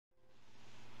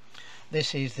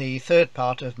This is the third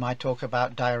part of my talk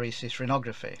about diuresis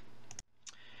renography.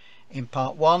 In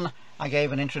part 1 I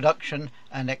gave an introduction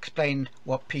and explained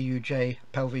what PUJ,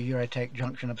 pelvi-ureteric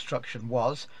junction obstruction,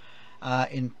 was.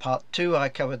 In part 2 I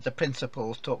covered the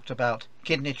principles, talked about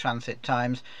kidney transit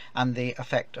times and the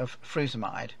effect of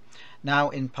frusemide. Now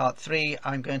in part 3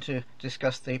 I'm going to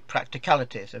discuss the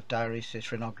practicalities of diuresis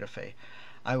renography.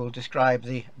 I will describe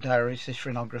the diuresis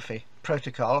renography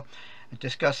protocol,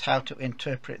 discuss how to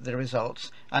interpret the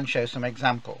results and show some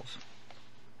examples.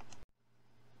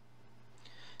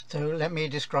 So let me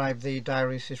describe the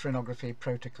diuresis renography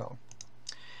protocol.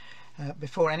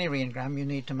 Before any renogram you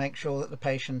need to make sure that the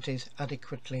patient is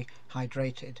adequately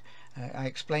hydrated. I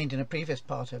explained in a previous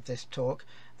part of this talk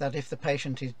that if the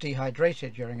patient is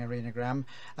dehydrated during a renogram,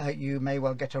 you may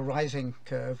well get a rising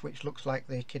curve which looks like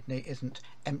the kidney isn't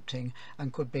emptying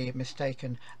and could be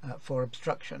mistaken for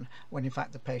obstruction, when in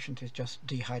fact the patient is just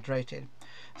dehydrated.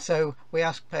 So we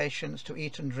ask patients to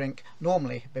eat and drink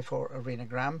normally before a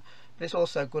renogram, but it's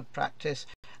also good practice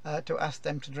to ask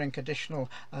them to drink additional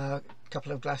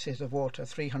couple of glasses of water,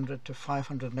 300 to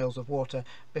 500 mils of water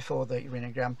before the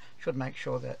renogram, should make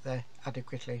sure that they're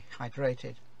adequately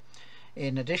hydrated.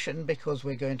 In addition, because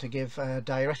we're going to give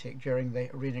diuretic during the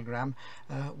renogram,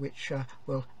 which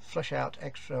will flush out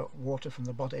extra water from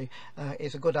the body,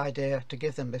 it's a good idea to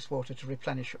give them this water to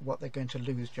replenish what they're going to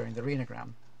lose during the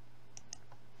renogram.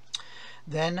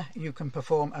 Then you can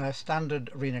perform a standard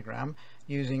renogram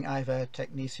using either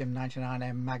technetium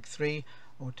 99M mag3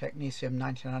 or technetium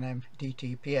 99M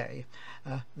DTPA.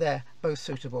 They're both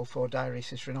suitable for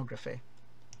diuresis renography.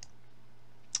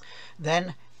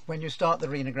 Then when you start the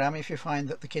renogram, if you find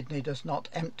that the kidney does not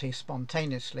empty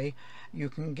spontaneously, you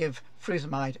can give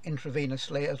frusemide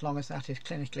intravenously as long as that is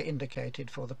clinically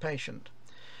indicated for the patient.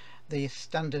 The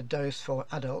standard dose for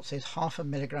adults is 0.5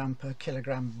 mg per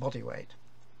kilogram body weight.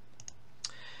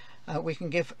 We can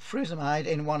give frusemide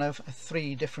in one of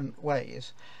 3 different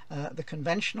ways. The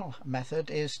conventional method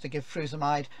is to give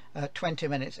frusemide 20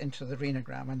 minutes into the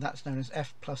renogram, and that's known as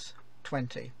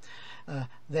F+20.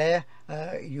 There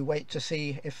you wait to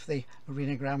see if the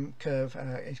renogram curve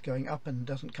is going up and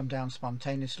doesn't come down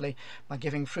spontaneously. By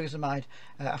giving frusemide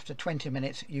after 20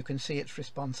 minutes you can see its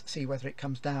response, see whether it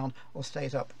comes down or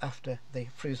stays up after the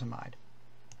frusemide.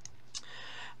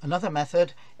 Another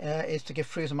method is to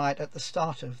give frusemide at the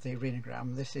start of the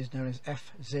renogram. This is known as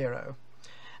F0.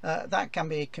 That can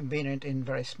be convenient in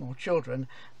very small children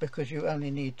because you only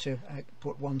need to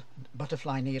put one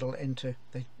butterfly needle into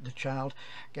the child,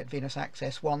 get venous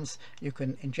access once, you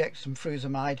can inject some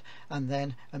frusemide and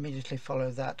then immediately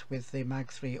follow that with the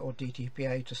mag3 or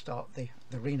DTPA to start the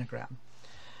renogram.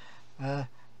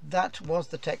 That was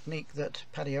the technique that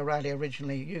Paddy O'Reilly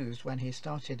originally used when he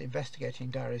started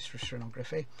investigating diuresis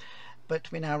renography,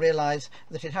 but we now realise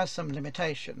that it has some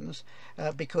limitations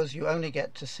because you only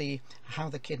get to see how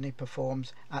the kidney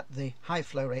performs at the high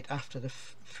flow rate after the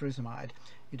frusemide.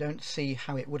 You don't see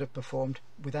how it would have performed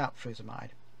without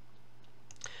frusemide.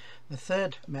 The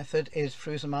third method is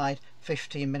frusemide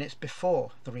 15 minutes before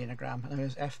the renogram, known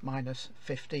as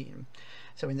F-15.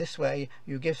 So in this way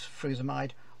you give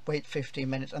frusemide, wait 15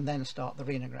 minutes and then start the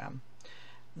renogram.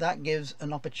 That gives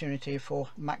an opportunity for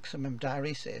maximum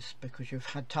diuresis because you've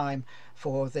had time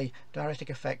for the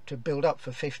diuretic effect to build up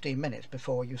for 15 minutes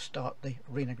before you start the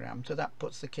renogram, so that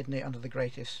puts the kidney under the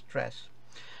greatest stress.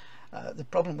 The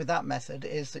problem with that method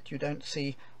is that you don't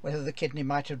see whether the kidney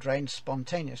might have drained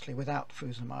spontaneously without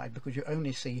frusemide, because you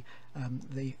only see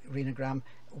the renogram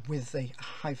with the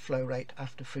high flow rate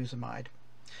after frusemide.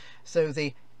 So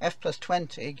the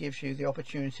F+20 gives you the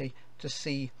opportunity to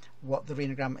see what the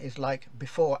renogram is like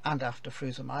before and after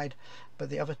frusemide,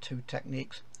 but the other 2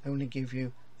 techniques only give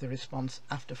you the response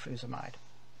after frusemide.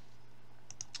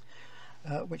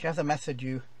 Whichever method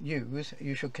you use,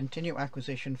 you should continue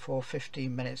acquisition for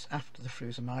 15 minutes after the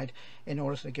frusemide in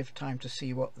order to give time to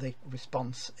see what the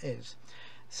response is.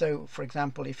 So for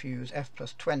example, if you use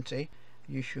F+20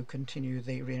 you should continue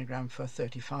the renogram for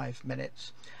 35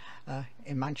 minutes.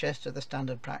 In Manchester the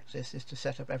standard practice is to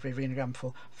set up every renogram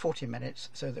for 40 minutes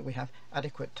so that we have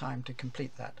adequate time to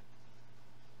complete that.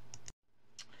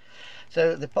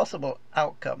 So the possible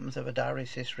outcomes of a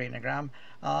diuresis renogram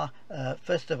are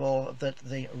first of all that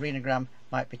the renogram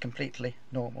might be completely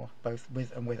normal, both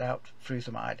with and without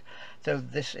frusemide. So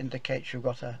this indicates you've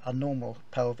got a normal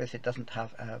pelvis, it doesn't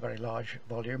have a very large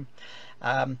volume,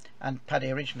 and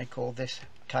Paddy originally called this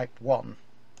type 1.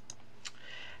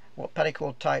 What Paddy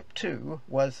called type 2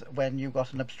 was when you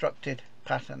got an obstructed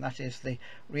pattern, that is the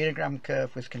renogram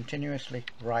curve was continuously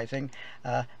rising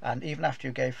and even after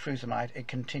you gave frusemide it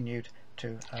continued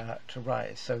to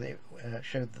rise, so it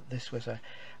showed that this was a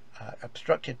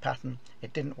obstructed pattern.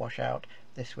 It didn't wash out.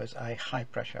 This was a high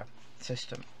pressure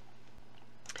system.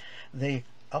 The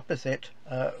opposite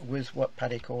was what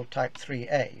Paddy called type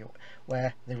 3A,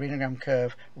 where the renogram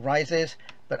curve rises,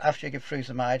 but after you give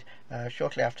frusemide,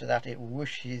 shortly after that it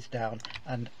whooshes down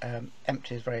and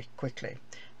empties very quickly.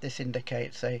 This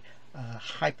indicates a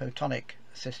hypotonic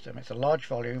system. It's a large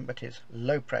volume but it's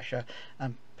low pressure,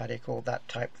 and Paddy called that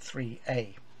type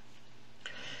 3A.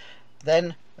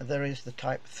 Then there is the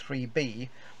type 3B,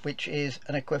 which is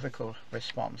an equivocal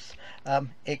response.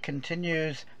 It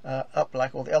continues up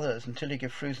like all the others until you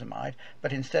give frusemide,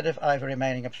 but instead of either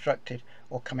remaining obstructed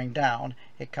or coming down,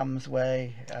 it comes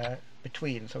way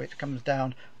between, so it comes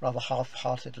down rather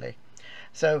half-heartedly.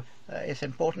 So it's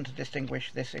important to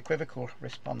distinguish this equivocal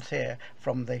response here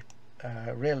from the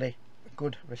really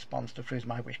good response to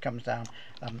frusemide, which comes down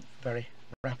very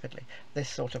rapidly. This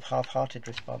sort of half-hearted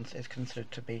response is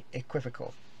considered to be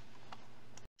equivocal.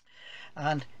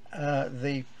 And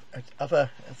the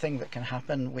other thing that can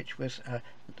happen, which was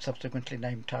subsequently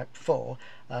named type 4,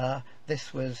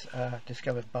 this was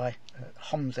discovered by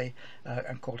Homsey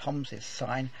and called Homsey's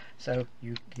sign. So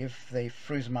you give the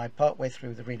frusemide partway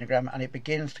through the renogram and it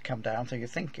begins to come down, so you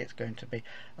think it's going to be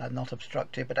not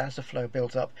obstructive, but as the flow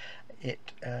builds up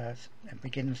it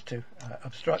begins to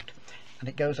obstruct and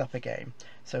it goes up again.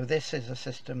 So this is a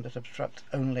system that obstructs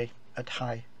only at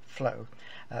high flow.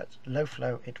 At low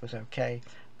flow it was okay,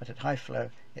 but at high flow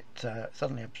it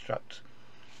suddenly obstructs,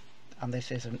 and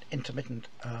this is an intermittent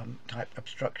type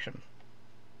obstruction.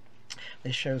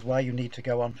 This shows why you need to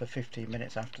go on for 15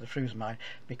 minutes after the frusemide,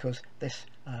 because this,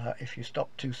 if you stop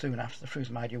too soon after the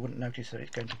frusemide, you wouldn't notice that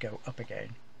it's going to go up again.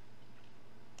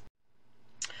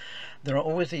 There are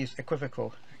always these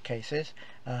equivocal cases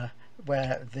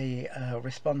where the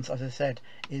response, as I said,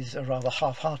 is a rather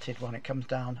half-hearted one. It comes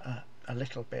down a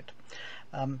little bit.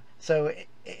 So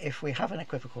if we have an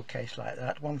equivocal case like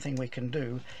that, one thing we can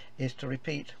do is to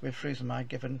repeat with frusemide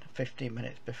given 15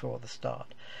 minutes before the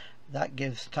start. That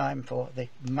gives time for the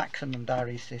maximum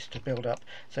diuresis to build up.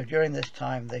 So during this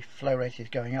time the flow rate is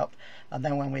going up, and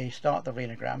then when we start the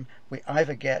renogram we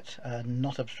either get a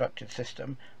not obstructed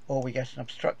system or we get an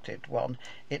obstructed one.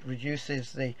 It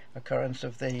reduces the occurrence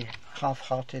of the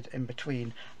half-hearted in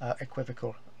between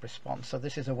equivocal response. So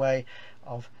this is a way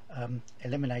of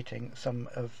eliminating some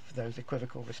of those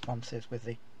equivocal responses with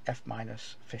the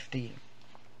F-15.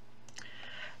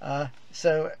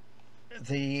 So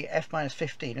the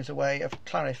F-15 is a way of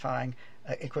clarifying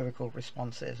equivocal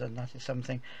responses, and that is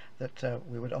something that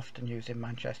we would often use in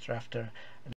Manchester. After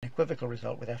an equivocal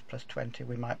result with F+20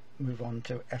 we might move on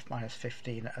to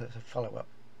F-15 as a follow-up.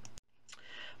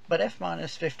 But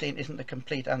F-15 isn't the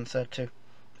complete answer to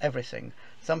everything.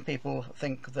 Some people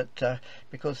think that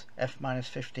because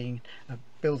F-15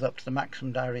 builds up to the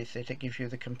maximum diuresis it gives you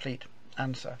the complete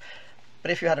answer.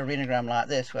 But if you had a renogram like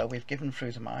this, where we've given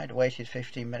frusemide, waited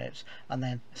 15 minutes and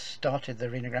then started the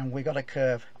renogram, we got a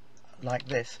curve like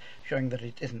this showing that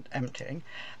it isn't emptying.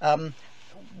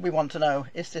 We want to know,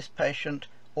 is this patient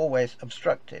always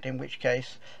obstructed, in which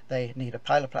case they need a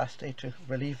pyeloplasty to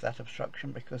relieve that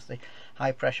obstruction, because the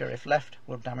high pressure, if left,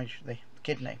 will damage the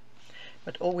kidney.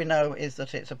 But all we know is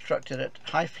that it's obstructed at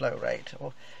high flow rate,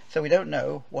 so we don't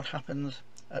know what happens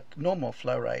at normal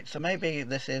flow rate. So maybe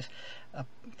this is a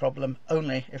problem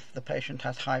only if the patient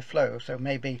has high flow. So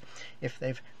maybe if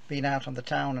they've been out on the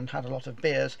town and had a lot of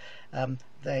beers,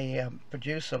 they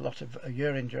produce a lot of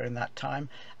urine during that time,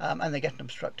 and they get an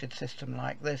obstructed system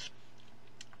like this.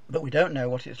 But we don't know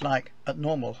what it's like at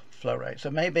normal flow rate. So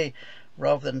maybe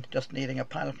rather than just needing a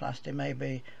pyeloplasty,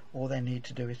 maybe all they need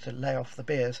to do is to lay off the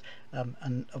beers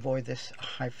and avoid this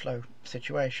high flow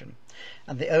situation.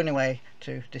 And the only way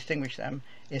to distinguish them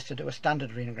is to do a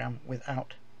standard renogram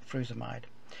without frusemide.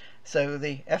 So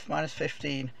the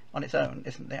F-15 on its own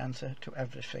isn't the answer to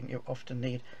everything. You often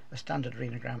need a standard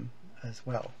renogram as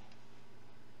well.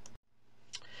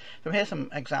 So here's some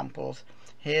examples.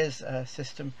 Here's a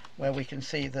system where we can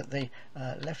see that the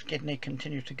left kidney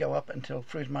continued to go up until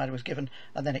frusemide was given,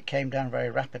 and then it came down very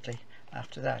rapidly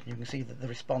after that. You can see that the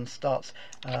response starts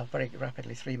very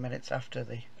rapidly. 3 minutes after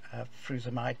the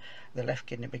frusemide, the left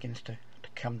kidney begins to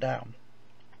come down.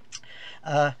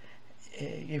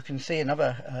 You can see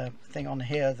another thing on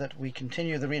here, that we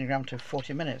continue the renogram to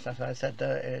 40 minutes. As I said,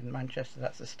 in Manchester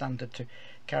that's the standard to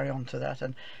carry on to that,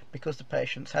 and because the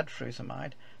patients had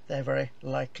frusemide, they're very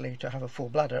likely to have a full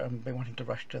bladder and be wanting to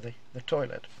rush to the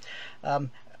toilet.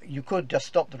 You could just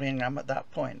stop the renogram at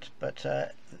that point, but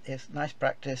it's nice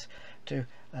practice to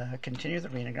continue the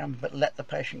renogram but let the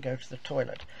patient go to the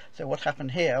toilet. So what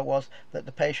happened here was that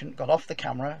the patient got off the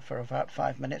camera for about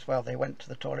 5 minutes while they went to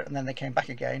the toilet, and then they came back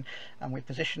again, and we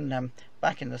positioned them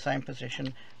back in the same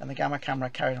position, and the gamma camera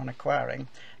carried on acquiring.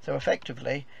 So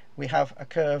effectively we have a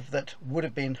curve that would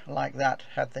have been like that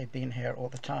had they been here all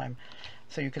the time.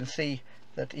 So you can see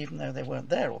that even though they weren't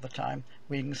there all the time,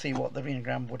 we can see what the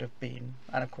renogram would have been.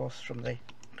 And of course from the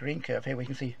green curve here we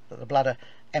can see that the bladder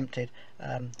emptied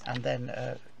and then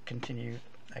continue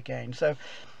again. So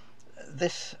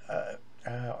this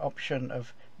option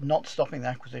of not stopping the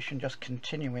acquisition, just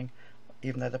continuing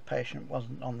even though the patient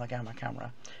wasn't on the gamma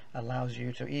camera, allows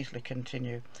you to easily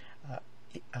continue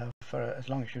for as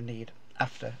long as you need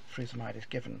after frusemide is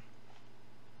given.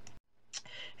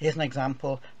 Here's an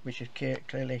example which is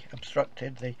clearly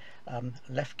obstructed. The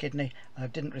left kidney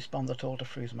didn't respond at all to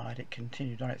frusemide. It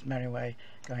continued on its merry way,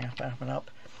 going up and up and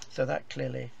up. So that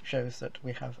clearly shows that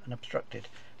we have an obstructed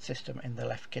system in the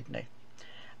left kidney.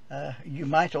 You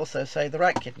might also say the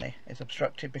right kidney is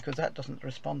obstructed because that doesn't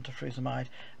respond to frusemide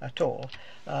at all.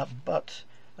 But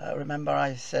remember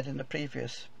I said in the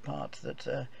previous part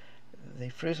that the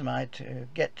frusemide, to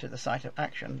get to the site of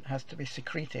action, has to be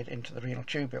secreted into the renal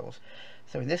tubules.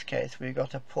 So in this case we've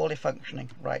got a poorly functioning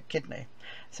right kidney,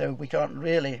 so we can't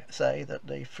really say that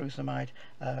the frusemide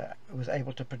was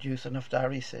able to produce enough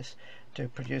diuresis to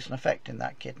produce an effect in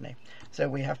that kidney. So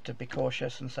we have to be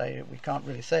cautious and say we can't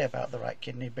really say about the right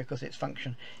kidney because its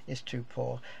function is too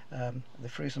poor. The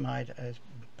frusemide has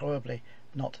probably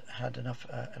not had enough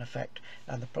an effect,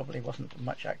 and there probably wasn't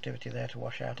much activity there to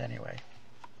wash out anyway.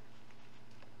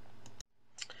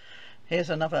 Here's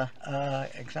another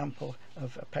example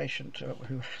of a patient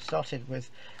who started with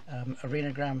a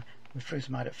renogram with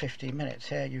frusemide at 15 minutes.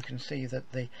 Here you can see that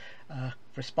the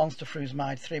response to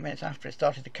frusemide 3 minutes after it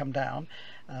started to come down,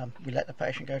 we let the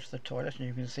patient go to the toilet, and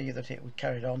you can see that it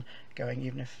carried on going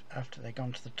even if after they'd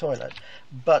gone to the toilet.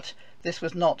 But this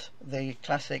was not the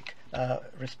classic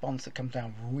response that comes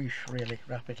down whoosh really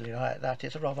rapidly like that.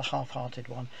 It's a rather half-hearted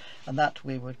one, and that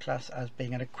we would class as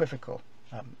being an equivocal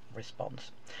response.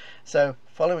 So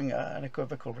following an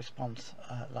equivocal response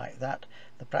like that,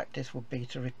 the practice would be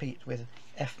to repeat with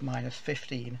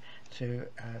F-15 to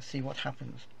see what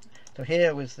happens. So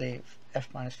here was the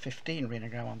F-15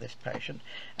 renogram on this patient,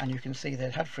 and you can see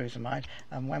they'd had frusemide,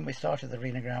 and when we started the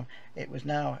renogram it was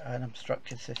now an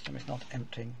obstructed system. It's not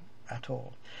emptying at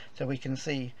all. So we can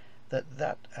see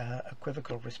that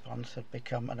equivocal response had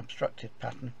become an obstructed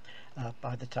pattern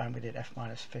by the time we did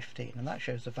F-15, and that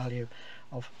shows the value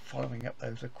of following up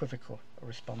those equivocal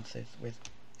responses with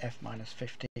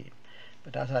F-15.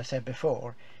 But as I said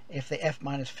before, if the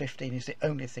F-15 is the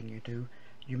only thing you do,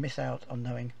 you miss out on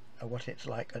knowing what it's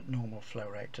like at normal flow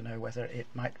rate, to know whether it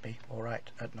might be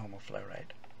alright at normal flow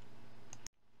rate.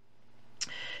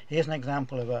 Here's an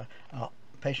example of a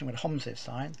patient with Holmes's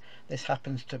sign. This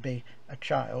happens to be a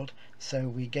child, so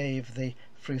we gave the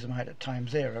frusemide at time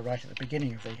 0 right at the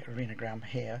beginning of the renogram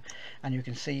here, and you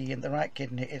can see in the right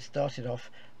kidney it started off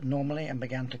normally and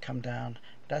began to come down,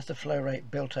 but as the flow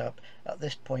rate built up, at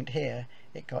this point here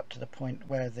it got to the point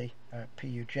where the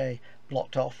PUJ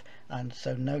blocked off, and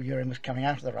so no urine was coming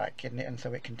out of the right kidney, and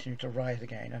so it continued to rise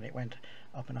again, and it went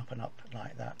up and up and up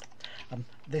like that.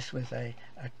 This was a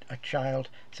child,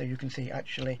 so you can see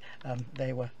actually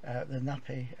they were the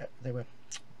nappy,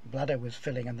 bladder was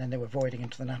filling and then they were voiding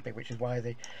into the nappy, which is why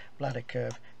the bladder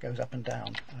curve goes up and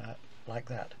down like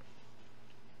that.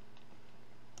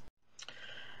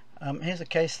 Here's a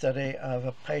case study of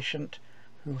a patient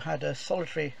who had a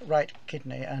solitary right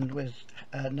kidney and was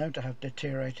known to have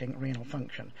deteriorating renal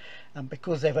function. And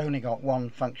because they've only got one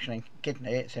functioning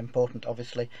kidney, it's important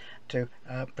obviously to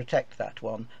protect that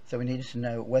one, so we needed to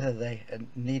know whether they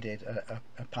needed a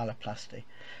pyeloplasty.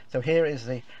 So here is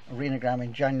the renogram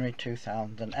in January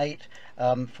 2008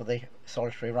 for the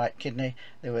solitary right kidney.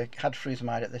 They had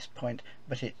frusemide at this point,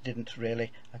 but it didn't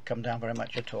really come down very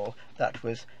much at all. That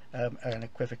was an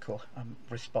equivocal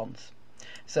response.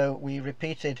 So we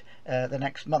repeated the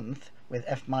next month with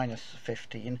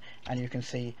F-15, and you can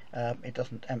see it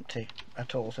doesn't empty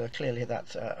at all, so clearly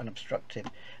that's an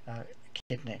obstructed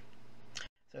kidney.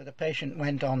 So the patient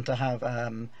went on to have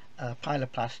a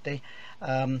pyeloplasty.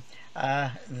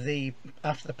 After the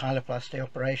pyeloplasty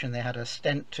operation they had a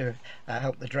stent to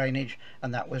help the drainage,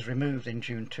 and that was removed in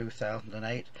June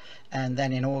 2008, and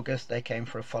then in August they came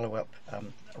for a follow-up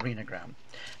renogram.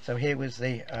 So here was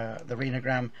the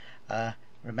renogram.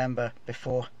 Remember,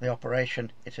 before the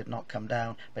operation it had not come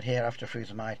down, but here after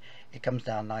frusemide it comes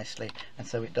down nicely, and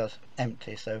so it does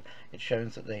empty, so it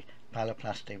shows that the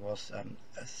pyeloplasty was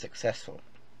successful.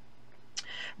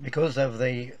 Because of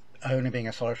the only being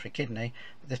a solitary kidney,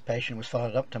 this patient was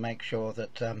followed up to make sure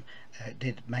that it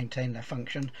did maintain their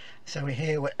function. So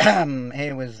here,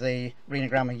 here was the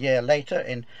renogram a year later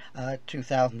in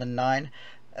 2009.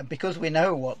 Because we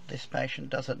know what this patient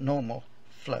does at normal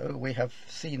flow, we have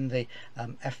seen the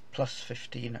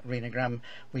F+15 renogram.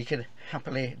 We could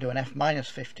happily do an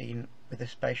F-15 with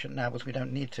this patient now, because we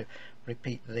don't need to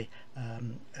repeat the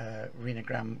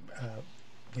renogram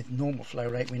with normal flow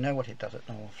rate. We know what it does at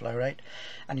normal flow rate,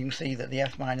 and you can see that the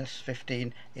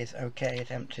F-15 is okay,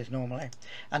 it empties normally,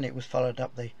 and it was followed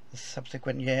up the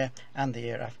subsequent year and the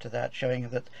year after that, showing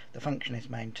that the function is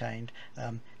maintained,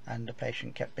 and the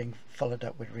patient kept being followed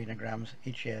up with renograms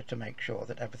each year to make sure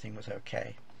that everything was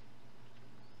okay.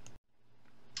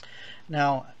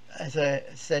 Now, as I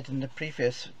said in the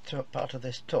previous part of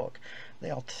this talk,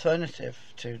 the alternative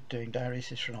to doing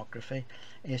diuresis renography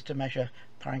is to measure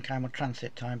parenchymal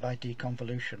transit time by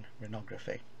deconvolution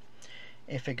renography.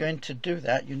 If you're going to do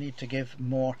that, you need to give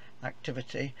more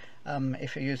activity.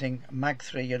 If you're using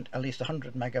MAG3, and at least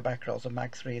 100 megabecquerels of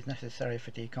MAG3 is necessary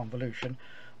for deconvolution,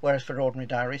 whereas for ordinary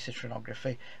diuresis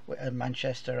renography,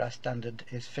 Manchester as standard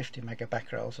is 50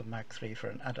 megabecquerels of MAG3 for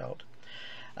an adult.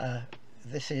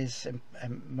 This is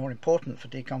more important for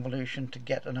deconvolution, to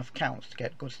get enough counts, to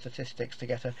get good statistics, to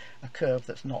get a curve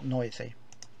that's not noisy.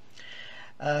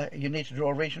 You need to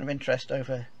draw a region of interest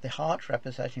over the heart,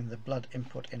 representing the blood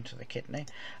input into the kidney,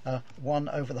 one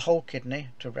over the whole kidney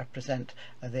to represent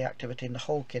the activity in the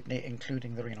whole kidney,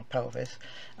 including the renal pelvis,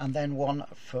 and then one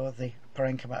for the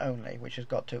parenchyma only, which has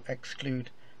got to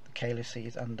exclude the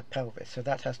calyces and the pelvis. So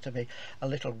that has to be a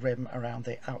little rim around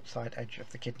the outside edge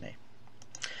of the kidney.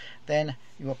 Then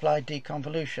you apply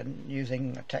deconvolution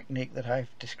using a technique that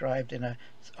I've described in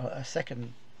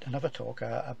another talk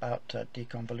about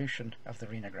deconvolution of the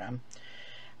renogram,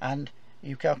 and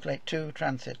you calculate two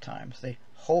transit times: the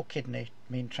whole kidney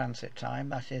mean transit time,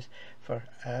 that is for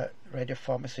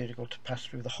radiopharmaceutical to pass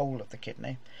through the whole of the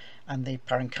kidney, and the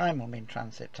parenchymal mean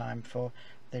transit time for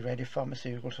the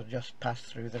radiopharmaceutical to just pass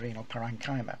through the renal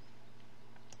parenchyma.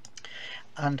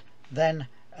 And then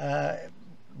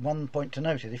one point to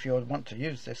note is, if you want to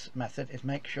use this method, is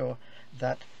make sure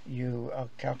that you are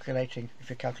calculating, if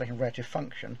you're calculating relative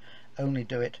function, only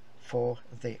do it for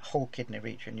the whole kidney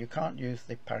region. You can't use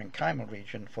the parenchymal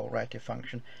region for relative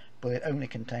function, but it only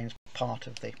contains part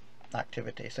of the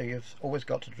activity, so you've always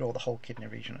got to draw the whole kidney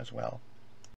region as well.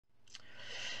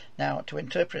 Now, to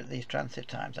interpret these transit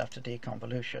times after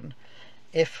deconvolution,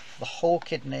 if the whole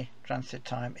kidney transit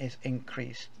time is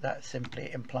increased, that simply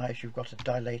implies you've got a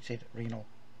dilated renal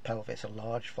pelvis, a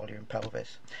large volume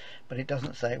pelvis, but it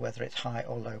doesn't say whether it's high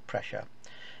or low pressure,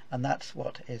 and that's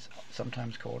what is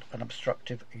sometimes called an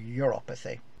obstructive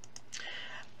uropathy.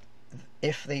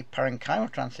 If the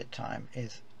parenchymal transit time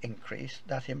is increased,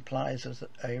 that implies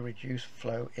a reduced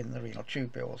flow in the renal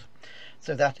tubules,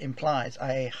 so that implies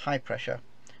a high pressure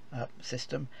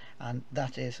system, and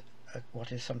that is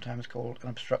what is sometimes called an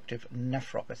obstructive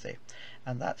nephropathy,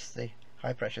 and that's the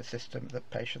high pressure system, the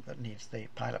patient that needs the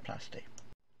pyeloplasty.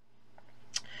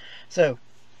 So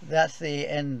that's the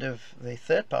end of the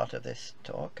third part of this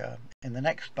talk. In the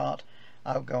next part,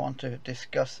 I'll go on to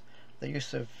discuss the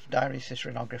use of diuresis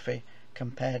renography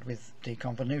compared with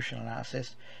deconvolution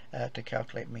analysis to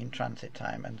calculate mean transit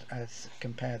time, and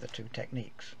compare the two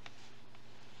techniques.